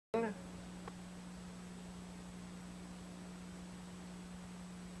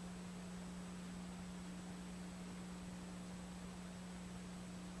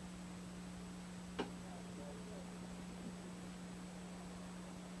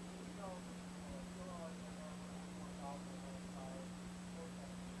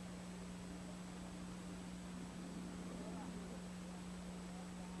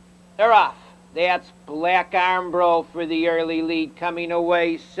They're off. That's Black Armbro for the early lead. Coming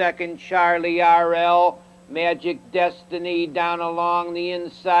away second, Charlie RL. Magic Destiny down along the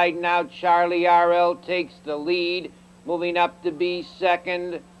inside. Now Charlie RL takes the lead. Moving up to be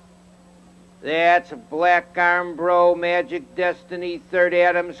second. That's Black Armbro, Magic Destiny, third,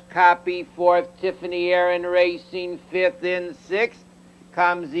 Adams Copy, fourth, Tiffany Aaron Racing, fifth. In sixth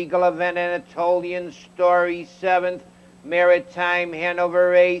comes Eagle Event Anatolian Story, seventh, Maritime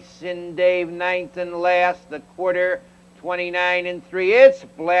Hanover Racing Dave, ninth and last, the quarter, 29 and 3. It's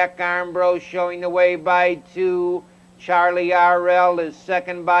Black Armbro showing the way by 2. Charlie RL is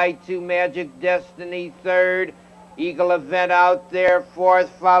second by 2. Magic Destiny third. Eagle Event out there fourth,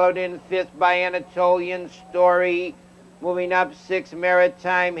 followed in fifth by Anatolian Story. Moving up sixth,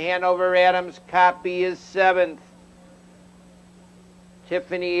 Maritime Hanover Adams Copy is seventh.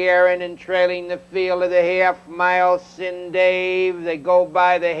 Tiffany Aaron and trailing the field of the half mile, Sin Dave. They go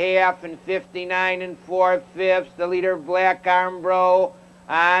by the half and 59 and 4/5. The leader Black Armbro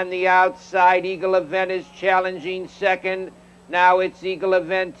on the outside. Eagle Event is challenging second. Now it's Eagle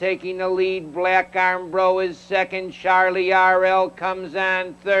Event taking the lead. Black Armbro is second. Charlie RL comes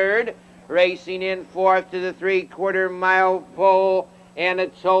on third. Racing in fourth to the 3/4 mile pole,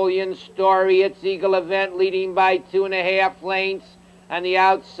 Anatolian Story. It's Eagle Event leading by 2.5 lengths. On the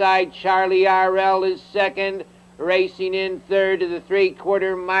outside, Charlie RL is second. Racing in third to the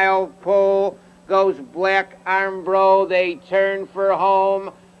 3/4 mile pole goes Black Armbro. They turn for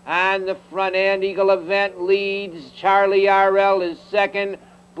home. On the front end, Eagle Event leads. Charlie RL is second.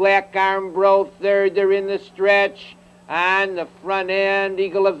 Black Armbro third. They're in the stretch. On the front end,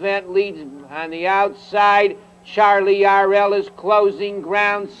 Eagle Event leads. On the outside, Charlie RL is closing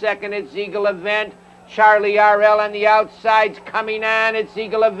ground. Second, it's Eagle Event. Charlie RL on the outside's coming on. It's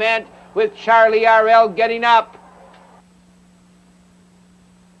Eagle Event with Charlie RL getting up.